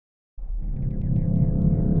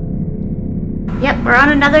Yep, we're on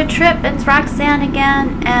another trip. It's Roxanne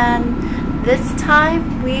again, and this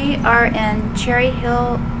time we are in Cherry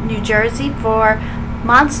Hill, New Jersey for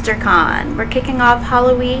Monster Con. We're kicking off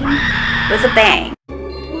Halloween with a bang.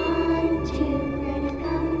 1, 2, friends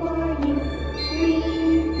come for you.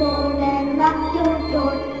 3, 4, then lock your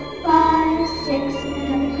door. 5, 6,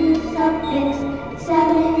 come crucifix.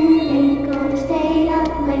 7, 8, gonna stay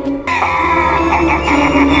up late. 9, 10,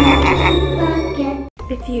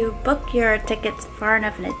 If you book your tickets far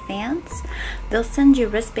enough in advance, they'll send you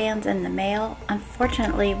wristbands in the mail.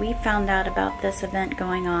 Unfortunately, we found out about this event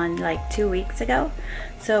going on like 2 weeks ago,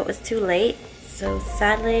 so it was too late. So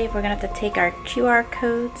sadly, we're gonna have to take our QR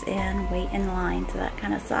codes and wait in line, so that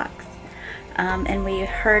kind of sucks. And we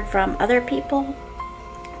heard from other people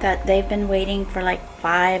that they've been waiting for like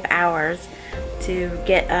 5 hours to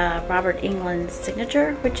get Robert Englund's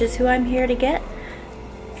signature, which is who I'm here to get.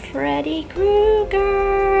 Freddy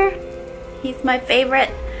Krueger. He's my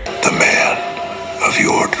favorite. The man of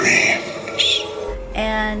your dreams.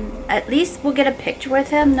 And at least we'll get a picture with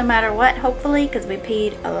him no matter what, hopefully, because we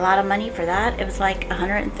paid a lot of money for that. It was like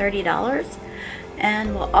 $130.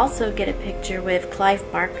 And we'll also get a picture with Clive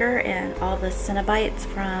Barker and all the cynobites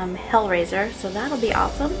from Hellraiser, so that'll be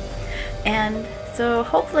awesome. And so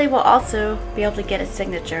hopefully we'll also be able to get a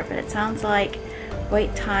signature, but it sounds like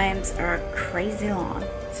wait times are crazy long.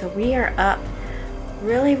 So we are up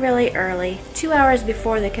really early, 2 hours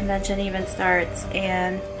before the convention even starts,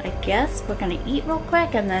 and I guess we're gonna eat real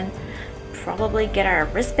quick and then probably get our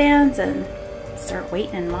wristbands and start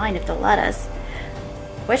waiting in line if they'll let us.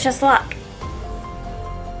 Wish us luck.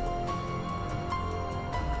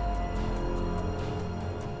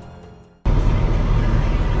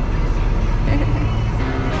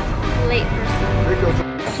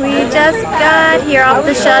 We just got here off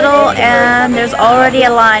the shuttle and there's already a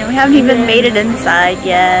line. We haven't even made it inside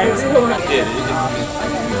yet.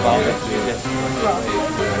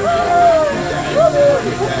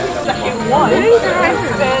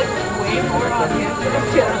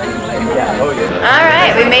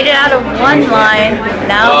 Alright, we made it out of one line.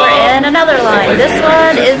 Now we're in another line. This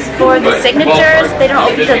one is for the signatures. They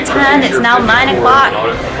don't open till 10. It's now 9 o'clock.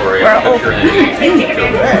 We're over.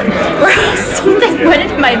 Something went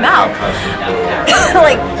into my mouth.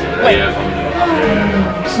 like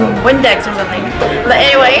Windex or something. But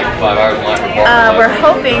anyway, we're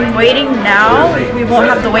hoping waiting now we won't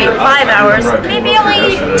have to wait 5 hours, maybe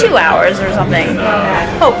only 2 hours or something.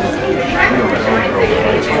 Hopefully.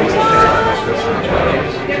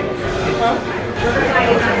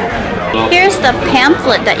 Here's the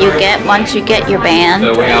pamphlet that you get once you get your band.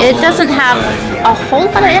 It doesn't have a whole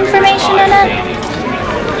lot of information in it.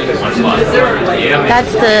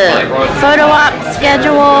 That's the photo op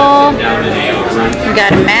schedule. We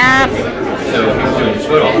got a map.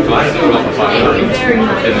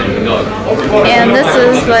 And this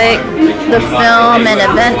is like the film and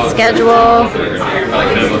event schedule.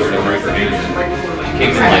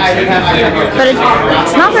 But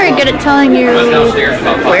it's not very good at telling you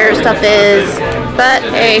where stuff is. But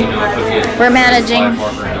hey, we're managing.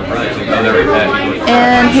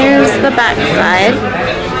 And here's the back side.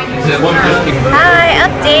 Hi,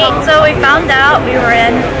 update. So we found out we were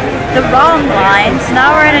in the wrong line, so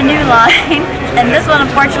now we're in a new line, and this one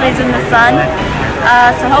unfortunately is in the sun.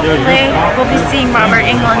 So hopefully we'll be seeing Robert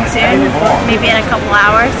Englund soon, maybe in a couple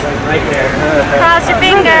hours. Cross your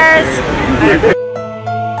fingers.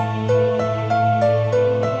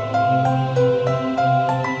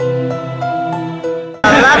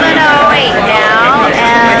 11:08 now,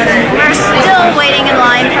 and we're still waiting in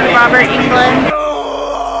line for Robert Englund.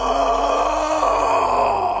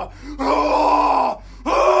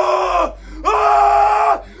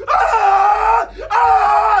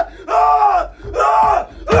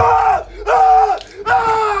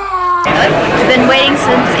 Been waiting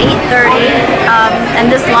since 8:30, and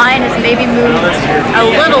this line has maybe moved a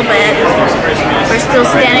little bit. We're still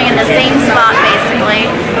standing in the same spot basically.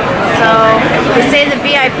 So they say the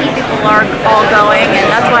VIP people are all going, and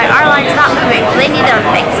that's why our line's not moving. They need to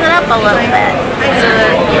mix it up a little bit so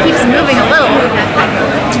it keeps moving a little.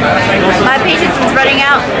 My patience is running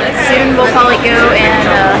out. Soon we'll probably go and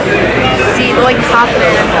see Lloyd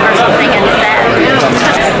Kauffman or something instead.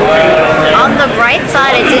 On the bright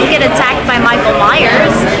side, I did get attacked by Michael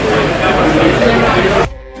Myers.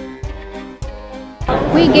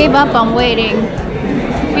 We gave up on waiting.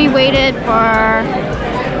 We waited for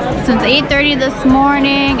since 8:30 this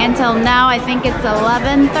morning until now. I think it's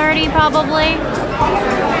 11:30 probably.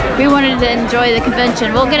 We wanted to enjoy the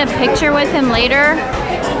convention. We'll get a picture with him later.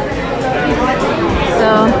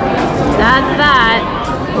 So that's that.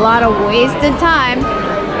 A lot of wasted time.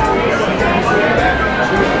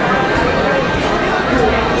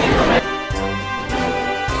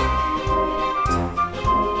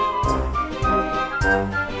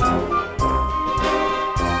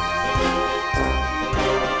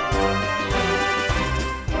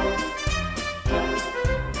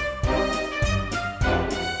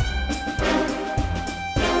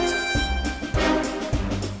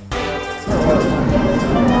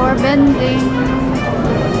 More vending.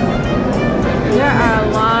 There are a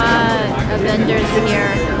lot of vendors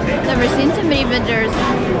here. Never seen so many vendors.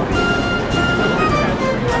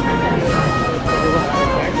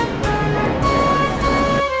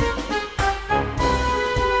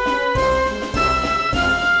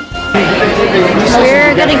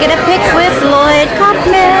 We're gonna get a pic with Lloyd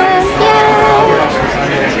Kauffman. Yay!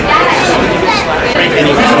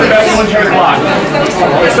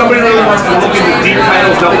 If somebody really wants to look into deep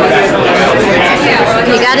titles, don't look at it.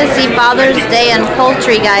 You gotta see Father's Day and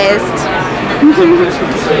Poultrygeist.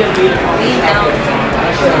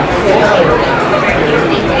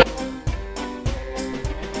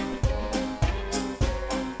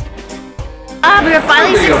 We were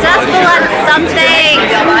finally successful at something.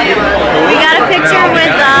 We got a picture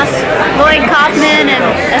with Lloyd Kauffman and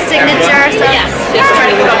a signature. So yes, just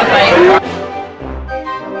trying to get on the plane.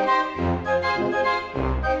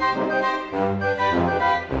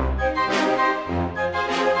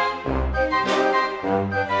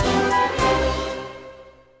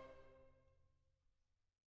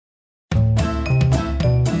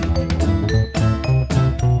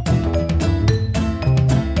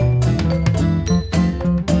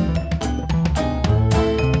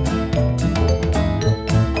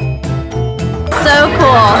 So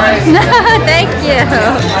cool. Thank you.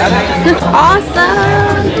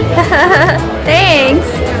 Awesome. Thanks.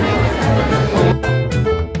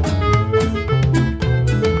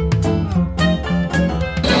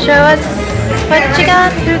 Show us what you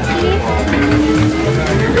got, Pookie.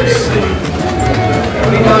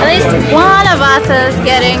 At least one of us is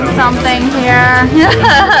getting something here.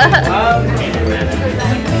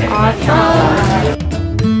 Awesome.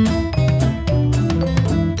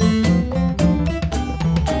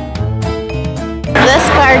 This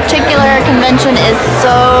particular convention is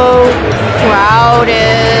so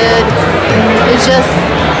crowded. There's just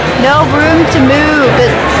no room to move.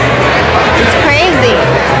 It's crazy.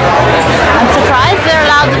 I'm surprised they're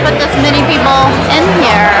allowed to put this many people in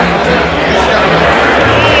here.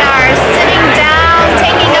 We are sitting down,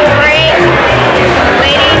 taking a break,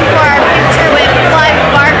 waiting for our picture with Clive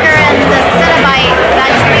Barker and the cynobites.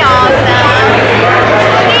 That should be awesome.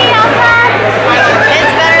 Hey, outside.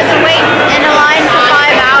 It's better than waiting in a line for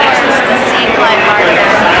 5 hours to see Clive Barker.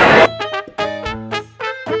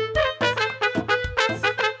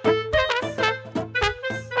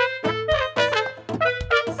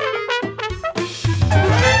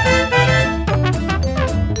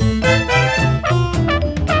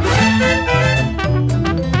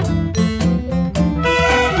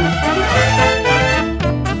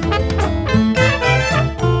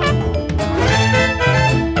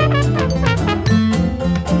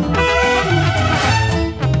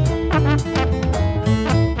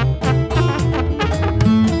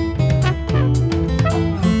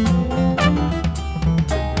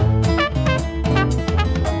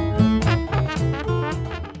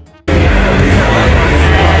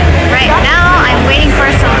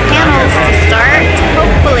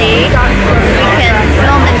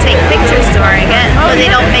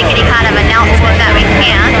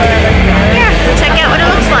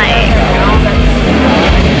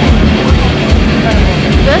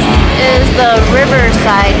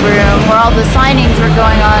 Riverside room where all the signings were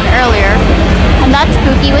going on earlier, and that's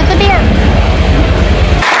Pookie with the beer.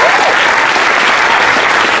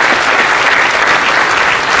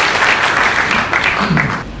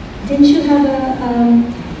 Didn't you have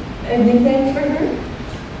a nickname for her?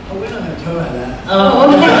 Oh, we're not going to talk about that. I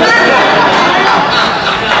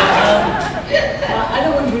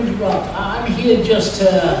don't want to interrupt. I'm here just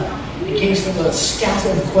in case of a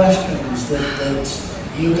scattered questions that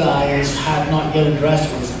you guys have not yet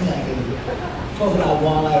addressed with me. I can talk about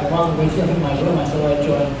while I'm waiting in my room. I thought I'd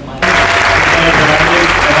join my...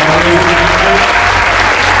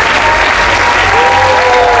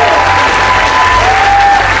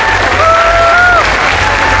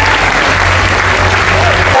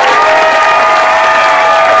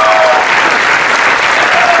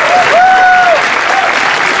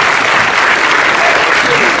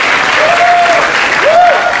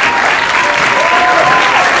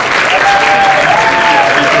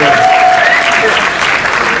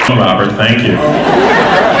 Robert, thank you.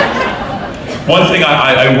 One thing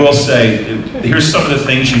I will say, here's some of the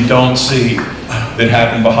things you don't see that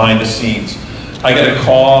happen behind the scenes. I got a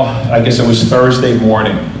call, I guess it was Thursday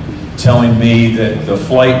morning, telling me that the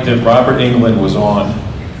flight that Robert Englund was on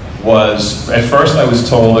was, at first I was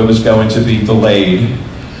told it was going to be delayed,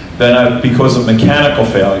 then because of mechanical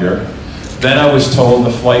failure, then I was told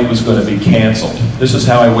the flight was going to be canceled. This is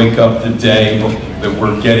how I wake up the day that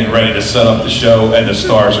we're getting ready to set up the show and the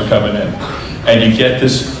stars are coming in. And you get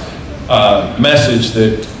this message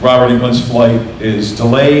that Robert Englund's flight is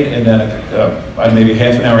delayed, and then maybe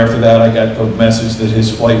half an hour after that I got the message that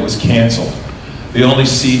his flight was canceled. The only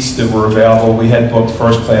seats that were available, we had booked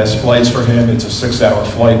first-class flights for him. It's a 6-hour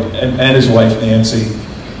flight, and his wife Nancy.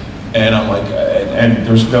 And I'm like, and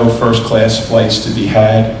there's no first-class flights to be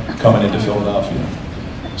had coming into Philadelphia.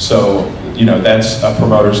 So, you know, that's a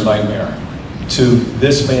promoter's nightmare. To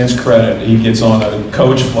this man's credit, he gets on a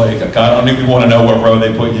coach flight. God, I don't even want to know what row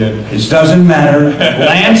they put you in. It doesn't matter.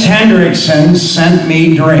 Lance Hendrickson sent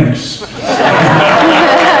me drinks.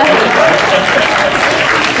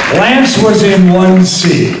 Lance was in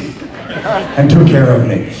 1C and took care of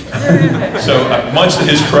me. So much to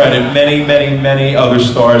his credit, many other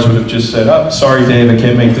stars would have just said, "Oh, sorry, Dave, I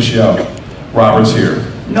can't make the show. Robert's here."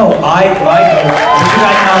 No,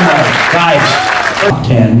 guys,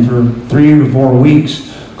 10 for 3 or 4 weeks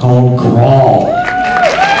called Grawl.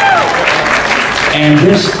 And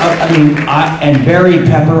this, and Barry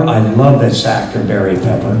Pepper, I love this actor, Barry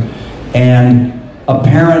Pepper. And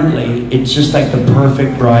apparently, it's just like the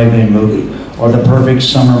perfect drive-in movie, or the perfect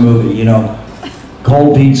summer movie, you know,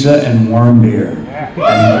 cold pizza and warm beer,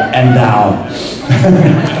 and thou.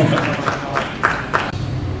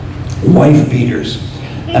 Wife beaters.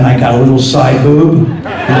 And I got a little side boob, you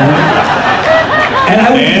know? And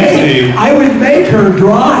I would make her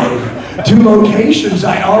drive to locations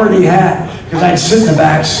I already had, because I'd sit in the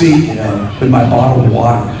back seat, you know, with my bottle of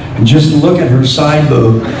water, and just look at her side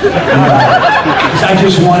boob, because I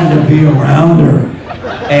just wanted to be around her.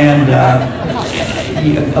 And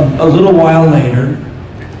a little while later,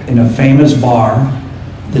 in a famous bar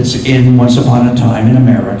that's in Once Upon a Time in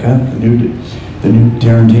America, the new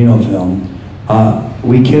Tarantino film,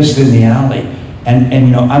 we kissed in the alley. And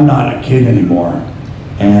you know, I'm not a kid anymore.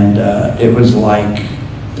 And it was like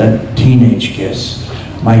that teenage kiss.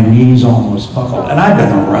 My knees almost buckled. And I've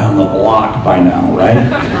been around the block by now, right?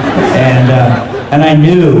 And I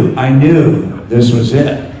knew this was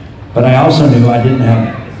it. But I also knew I didn't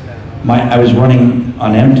have I was running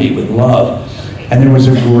on empty with love. And there was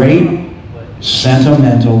a great,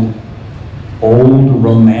 sentimental, old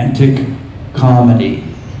romantic comedy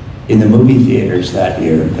in the movie theaters that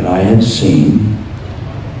year that I had seen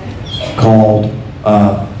called,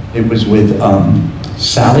 it was with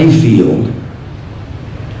Sally Field,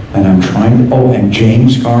 and and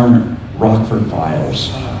James Garner, Rockford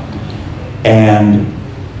Files. And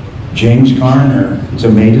James Garner, it's a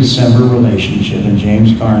May-December relationship, and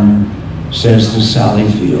James Garner says to Sally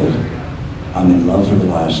Field, "I'm in love for the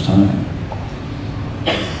last time.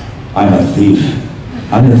 I'm a thief.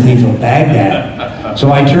 I'm the thief of Baghdad."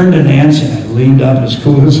 So I turned to Nancy and I leaned up as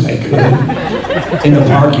cool as I could in the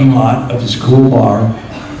parking lot of this cool bar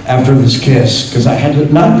after this kiss, because I had to,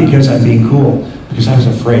 not because I'm being cool, because I was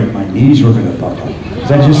afraid my knees were going to buckle.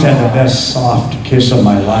 Because I just had the best soft kiss of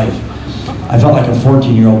my life. I felt like a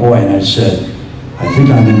 14-year-old boy, and I said, "I think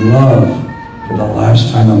I'm in love for the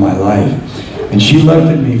last time of my life." And she looked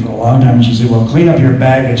at me for a long time and she said, "Well, clean up your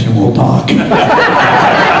baggage and we'll talk."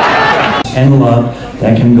 And love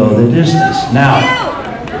that can go the distance. Now,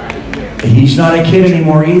 he's not a kid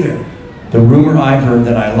anymore either. The rumor I've heard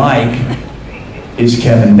that I like is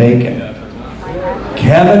Kevin Bacon.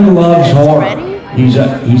 Kevin loves horror. He's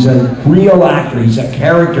a real actor. He's a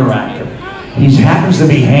character actor. He happens to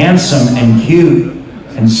be handsome and cute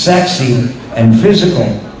and sexy and physical,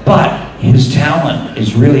 but his talent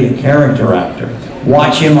is really a character actor.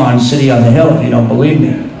 Watch him on City on the Hill if you don't believe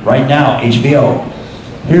me. Right now, HBO.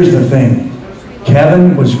 Here's the thing.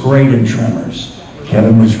 Kevin was great in Tremors.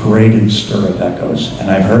 Kevin was great in Stir of Echoes. And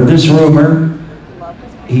I've heard this rumor.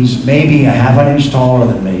 He's maybe a half an inch taller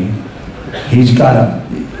than me. He's got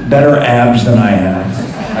better abs than I have.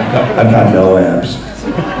 I've got no abs.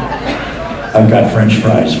 I've got French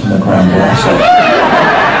fries from the Crown Plaza.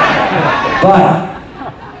 But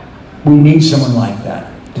we need someone like that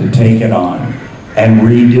to take it on and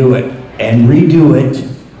redo it. And redo it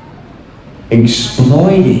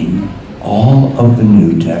exploiting all of the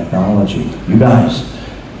new technology. You guys,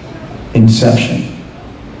 Inception,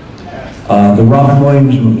 the Robin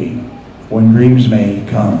Williams movie, When Dreams May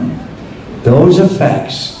Come, those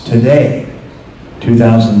effects today,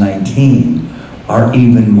 2019, are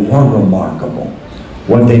even more remarkable.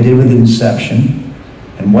 What they did with Inception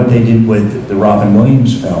and what they did with the Robin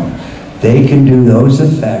Williams film, they can do those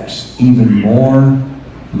effects even more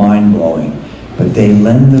mind-blowing, but they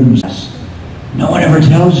lend themselves. No one ever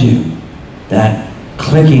tells you that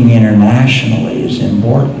clicking internationally is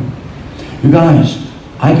important. You guys,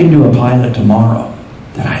 I can do a pilot tomorrow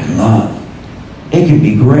that I love. It can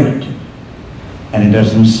be great, and it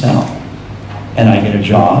doesn't sell. And I get a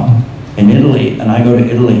job in Italy, and I go to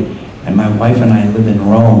Italy, and my wife and I live in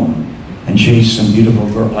Rome, and chase some beautiful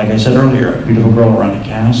girl, like I said earlier, a beautiful girl around a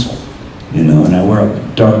castle, you know, and I wear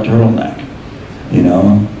a dark turtleneck, you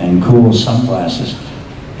know, and cool sunglasses.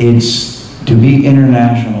 To be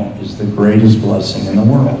international is the greatest blessing in the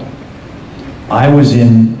world. I was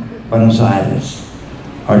in Buenos Aires,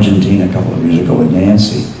 Argentina, a couple of years ago with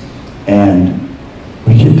Nancy, and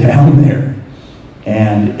we get down there,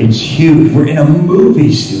 and it's huge. We're in a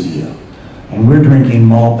movie studio, and we're drinking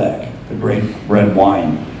Malbec, the great red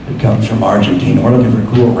wine that comes from Argentina. We're looking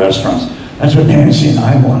for cool restaurants. That's what Nancy and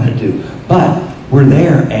I want to do. But we're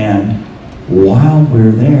there, and while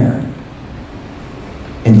we're there,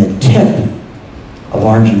 in the tip of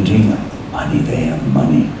Argentina, they have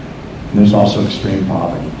money. And there's also extreme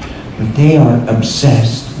poverty. But they are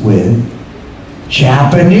obsessed with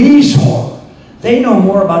Japanese horror. They know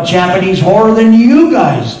more about Japanese horror than you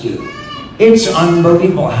guys do. It's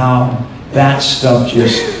unbelievable how that stuff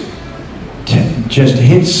just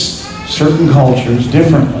hits certain cultures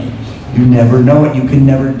differently. You never know it, you can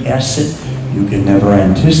never guess it, you can never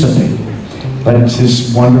anticipate it. But it's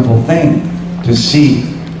this wonderful thing to see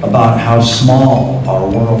about how small our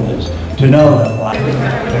world is. To know that life.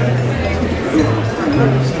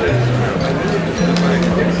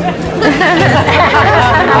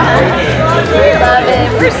 We love it.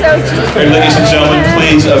 We're so cheap. All right, ladies and gentlemen,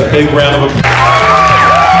 please a big round of applause.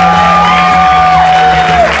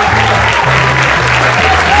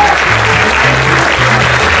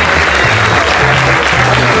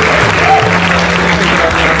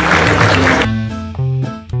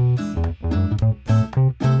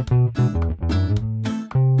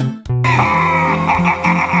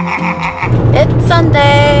 It's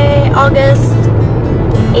Sunday, August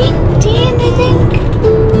 18th, I think.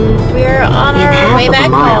 We're on our way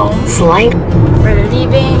back home. We're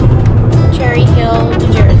leaving Cherry Hill,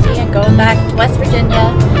 New Jersey, and going back to West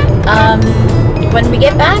Virginia. When we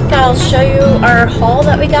get back, I'll show you our haul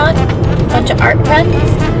that we got, a bunch of art prints,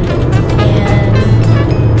 and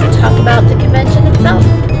talk about the convention itself.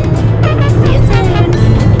 See you soon.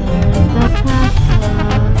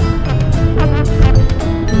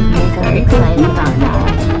 Very excited about that.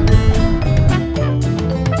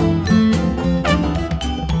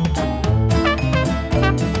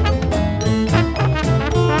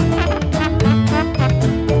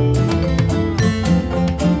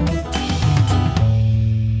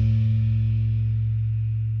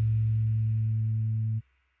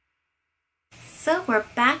 So we're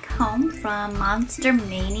back home from Monster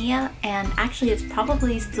Mania, and actually it's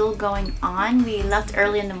probably still going on. We left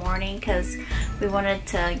early in the morning because we wanted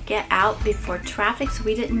to get out before traffic, so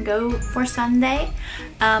we didn't go for Sunday.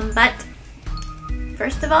 But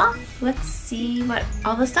first of all, let's see what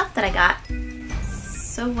all the stuff that I got.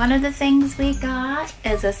 So one of the things we got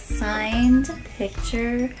is a signed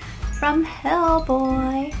picture from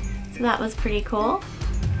Hellboy. So that was pretty cool.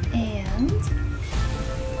 And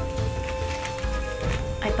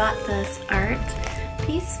I bought this art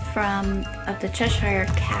piece of the Cheshire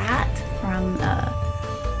Cat from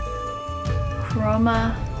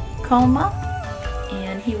Coma,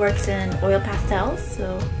 and he works in oil pastels,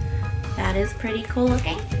 so that is pretty cool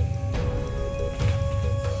looking.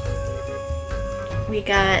 We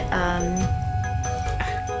got I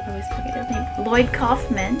always forget his name, Lloyd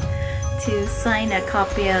Kauffman, to sign a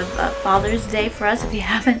copy of Father's Day for us. If you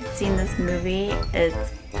haven't seen this movie,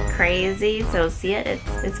 it's crazy, so see it.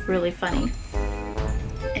 It's really funny.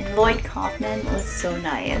 And Lloyd Kauffman was so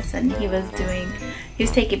nice, and he was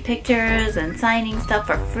taking pictures and signing stuff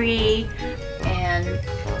for free. And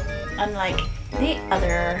unlike the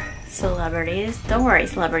other celebrities, don't worry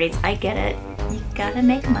celebrities, I get it, you gotta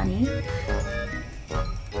make money.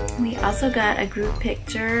 We also got a group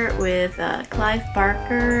picture with Clive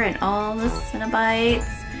Barker and all the cynobites.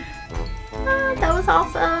 That was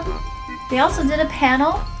awesome. They also did a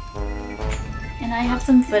panel, and I have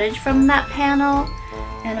some footage from that panel.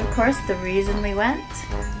 And of course, the reason we went,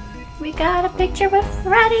 we got a picture with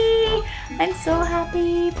Freddy. I'm so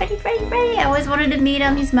happy. Freddy, Freddy, Freddy. I always wanted to meet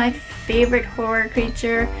him. He's my favorite horror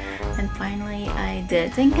creature. And finally, I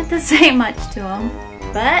did. Didn't get to say much to him,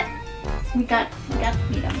 but we got to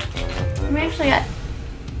meet him. We actually got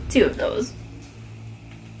 2 of those.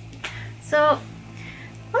 So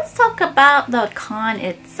let's talk about the con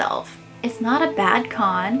itself. It's not a bad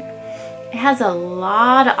con. It has a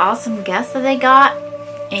lot of awesome guests that they got,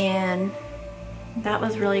 and that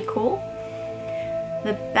was really cool.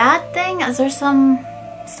 The bad thing is there's some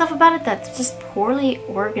stuff about it that's just poorly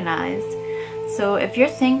organized. So if you're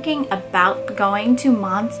thinking about going to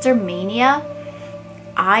Monster Mania,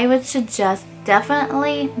 I would suggest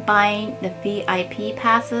definitely buying the VIP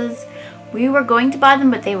passes. We were going to buy them,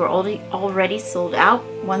 but they were already sold out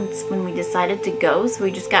when we decided to go, so we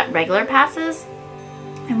just got regular passes.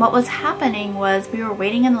 And what was happening was we were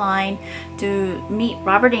waiting in line to meet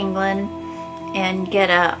Robert Englund and get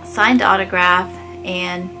a signed autograph,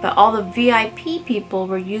 but all the VIP people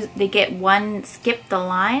they get one skip the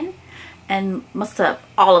line, and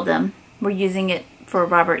all of them were using it for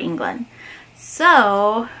Robert Englund.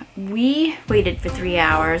 So we waited for 3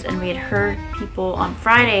 hours, and we had heard people on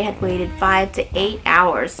Friday had waited 5 to 8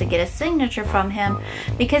 hours to get a signature from him,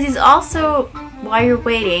 because he's also, while you're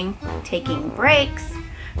waiting, taking breaks,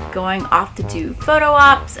 going off to do photo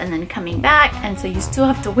ops, and then coming back, and so you still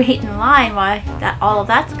have to wait in line while all of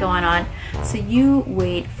that's going on. So you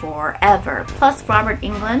wait forever. Plus Robert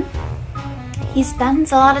Englund, he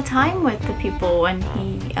spends a lot of time with the people when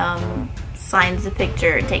he signs a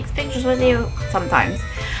picture, takes pictures with you sometimes,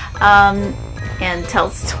 and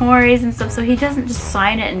tells stories and stuff. So he doesn't just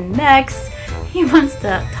sign it and next. He wants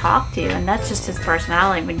to talk to you, and that's just his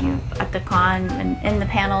personality. When you at the con and in the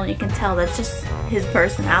panel, you can tell that's just his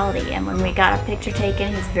personality. And when we got a picture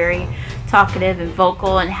taken, he's very talkative and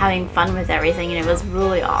vocal and having fun with everything, and it was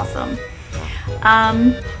really awesome.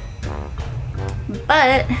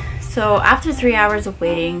 But so after 3 hours of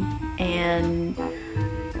waiting, and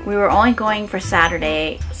we were only going for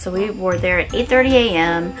Saturday, so we were there at 8:30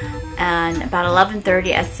 a.m. and about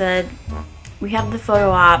 11:30 I said, we have the photo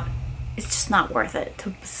op. It's just not worth it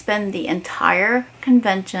to spend the entire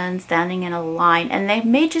convention standing in a line, and they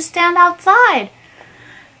made you stand outside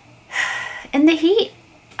in the heat.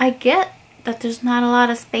 I get that there's not a lot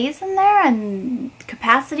of space in there and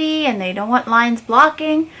capacity, and they don't want lines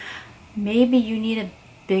blocking. Maybe you need a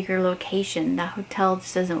bigger location. That hotel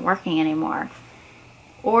just isn't working anymore.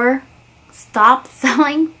 Or stop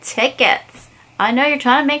selling tickets. I know you're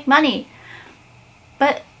trying to make money,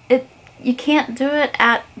 but you can't do it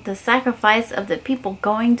at the sacrifice of the people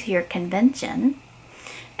going to your convention.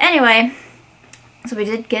 Anyway, so we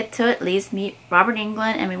did get to at least meet Robert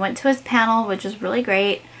Englund, and we went to his panel, which was really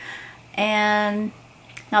great. And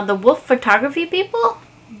now the Wolf photography people,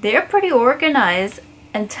 they're pretty organized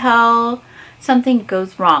until something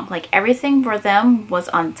goes wrong. Like everything for them was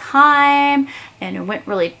on time and it went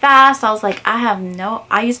really fast. I was like,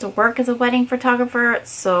 I used to work as a wedding photographer,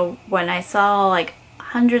 so when I saw like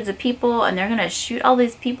hundreds of people and they're gonna shoot all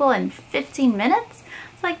these people in 15 minutes,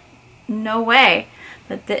 it's like, no way.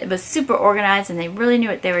 But it was super organized, and they really knew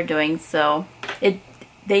what they were doing, so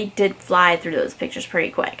they did fly through those pictures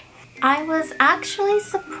pretty quick. I was actually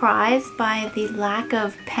surprised by the lack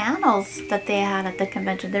of panels that they had at the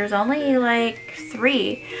convention. There's only like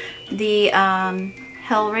 3. The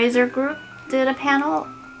Hellraiser group did a panel.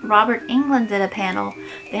 Robert Englund did a panel.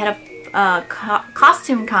 They had a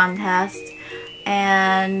costume contest,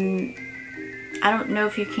 and I don't know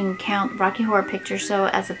if you can count Rocky Horror Picture Show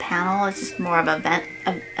as a panel. It's just more of an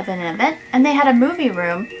event. And they had a movie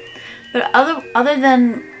room. But other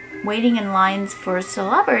than waiting in lines for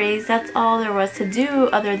celebrities, that's all there was to do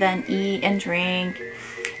other than eat and drink.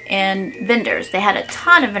 And vendors. They had a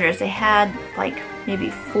ton of vendors. They had like maybe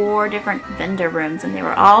 4 different vendor rooms, and they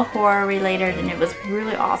were all horror related, and it was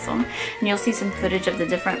really awesome. And you'll see some footage of the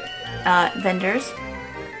different vendors.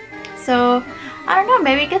 So I don't know,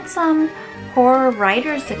 maybe get some horror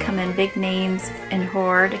writers to come in, big names in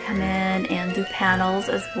horror to come in and do panels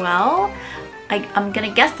as well. I'm gonna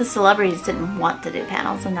guess the celebrities didn't want to do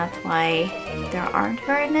panels, and that's why there aren't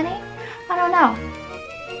very many. I don't know.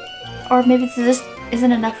 Or maybe it just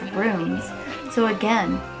isn't enough rooms. So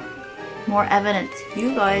again, more evidence.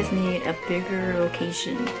 You guys need a bigger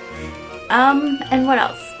location. And what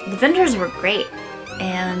else? The vendors were great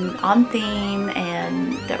and on theme,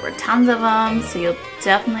 and there were tons of them, so you'll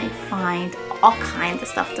definitely find all kinds of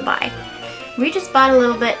stuff to buy. We just bought a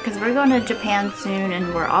little bit because we're going to Japan soon,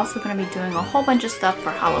 and we're also going to be doing a whole bunch of stuff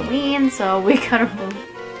for Halloween, so we gotta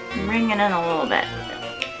bring it in a little bit.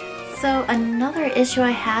 So another issue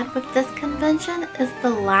I had with this convention is the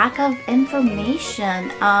lack of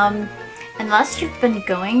information. Unless you've been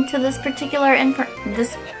going to this particular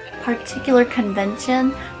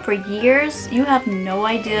convention for years, you have no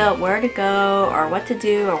idea where to go or what to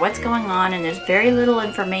do or what's going on, and there's very little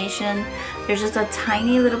information. There's just a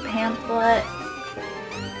tiny little pamphlet.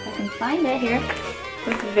 I can find it here.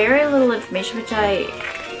 With very little information, which I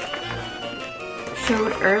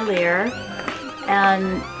showed earlier.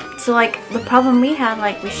 And so like the problem we had,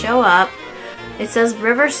 like we show up, it says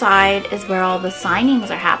Riverside is where all the signings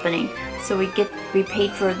are happening. So we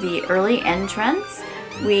paid for the early entrance.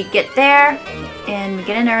 We get there and we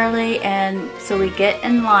get in early, and so we get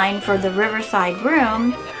in line for the Riverside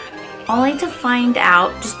room, only to find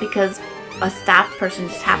out, just because a staff person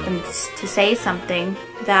just happened to say something,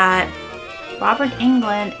 that Robert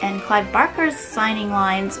Englund and Clive Barker's signing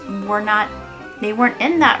lines they weren't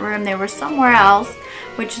in that room, they were somewhere else,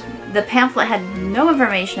 which the pamphlet had no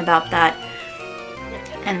information about that.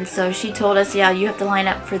 And so she told us, yeah, you have to line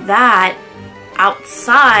up for that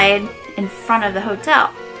outside in front of the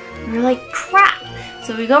hotel. We were like, crap!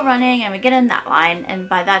 So we go running and we get in that line, and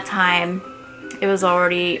by that time it was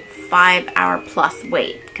already 5-hour plus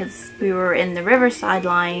wait, because we were in the Riverside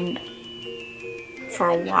line for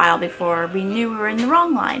a while before we knew we were in the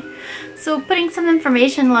wrong line. So putting some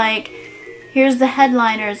information like, here's the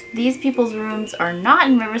headliners, these people's rooms are not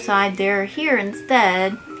in Riverside, they're here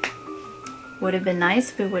instead, would have been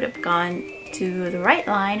nice if we would have gone to the right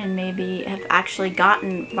line and maybe have actually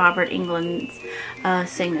gotten Robert Englund's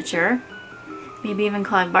signature. Maybe even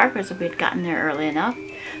Clive Barker's if we'd gotten there early enough.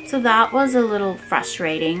 So that was a little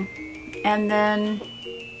frustrating. And then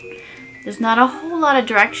there's not a whole lot of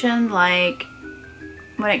direction, like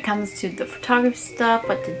when it comes to the photography stuff,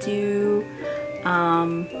 what to do.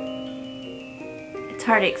 It's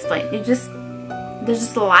hard to explain. There's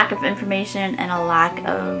just a lack of information and a lack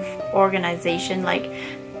of organization. Like,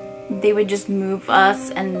 they would just move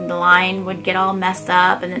us and the line would get all messed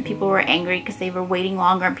up, and then people were angry because they were waiting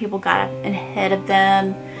longer and people got ahead of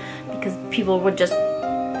them, because people would just,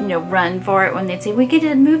 you know, run for it when they'd say, we get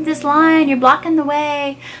to move this line, you're blocking the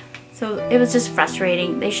way. So it was just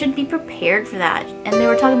frustrating. They should be prepared for that. And they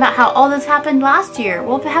were talking about how all this happened last year.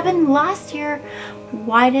 Well, if it happened last year,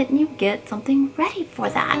 why didn't you get something ready for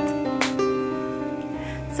that?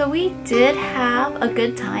 So we did have a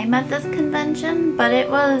good time at this convention, but it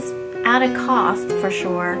was at a cost for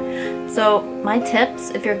sure. So my tips,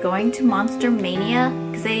 if you're going to Monster Mania,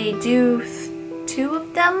 because they do 2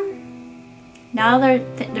 of them, now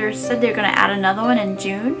they're said they're going to add another one in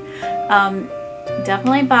June.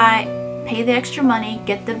 Definitely pay the extra money,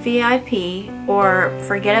 get the VIP, or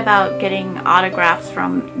forget about getting autographs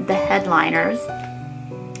from the headliners.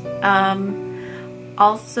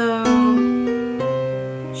 Also,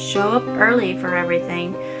 show up early for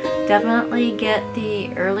everything. Definitely get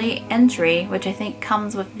the early entry, which I think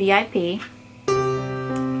comes with VIP.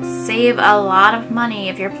 Save a lot of money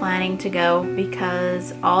if you're planning to go,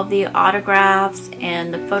 because all the autographs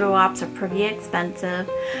and the photo ops are pretty expensive.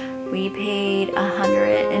 We paid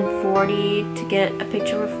 $140 to get a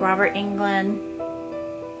picture with Robert Englund.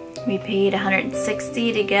 We paid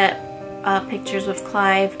 $160 to get pictures with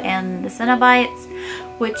Clive and the cynobites,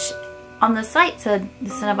 which on the site said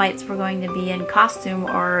the cynobites were going to be in costume,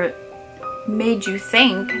 or made you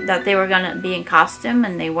think that they were going to be in costume,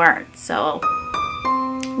 and they weren't. So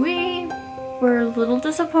we were a little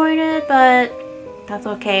disappointed, but that's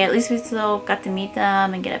okay. At least we still got to meet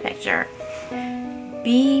them and get a picture.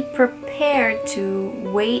 Be prepared to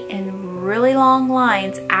wait in really long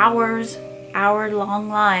lines, hour-long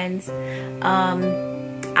lines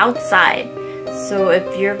outside. So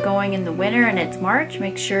if you're going in the winter and it's March,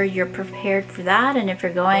 make sure you're prepared for that. And if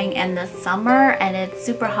you're going in the summer and it's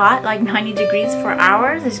super hot, like 90 degrees for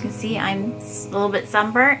hours, as you can see, I'm a little bit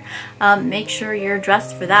sunburnt, make sure you're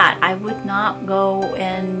dressed for that. I would not go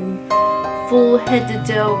in full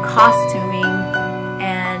head-to-toe costuming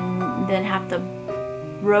and then have to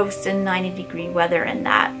roast in 90-degree weather and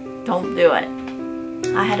that. Don't do it.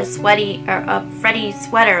 I had a Freddy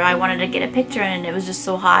sweater I wanted to get a picture in, and it was just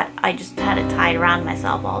so hot I just had it tied around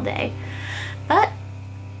myself all day. But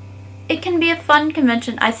it can be a fun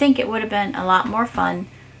convention. I think it would have been a lot more fun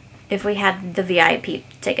if we had the VIP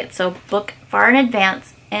ticket. So book far in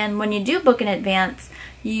advance, and when you do book in advance,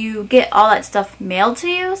 you get all that stuff mailed to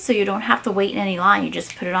you, so you don't have to wait in any line. You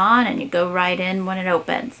just put it on and you go right in when it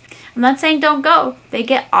opens. I'm not saying don't go. They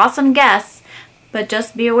get awesome guests. But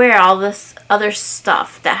just be aware of all this other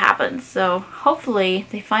stuff that happens. So hopefully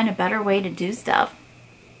they find a better way to do stuff.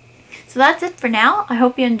 So that's it for now. I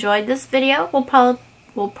hope you enjoyed this video.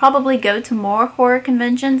 We'll probably go to more horror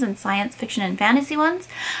conventions and science fiction and fantasy ones.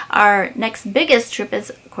 Our next biggest trip is,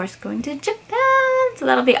 of course, going to Japan. So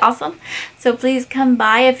that'll be awesome. So please come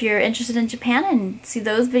by if you're interested in Japan and see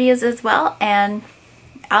those videos as well. And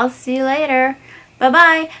I'll see you later.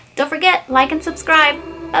 Bye-bye. Don't forget, like and subscribe.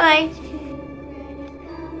 Bye-bye.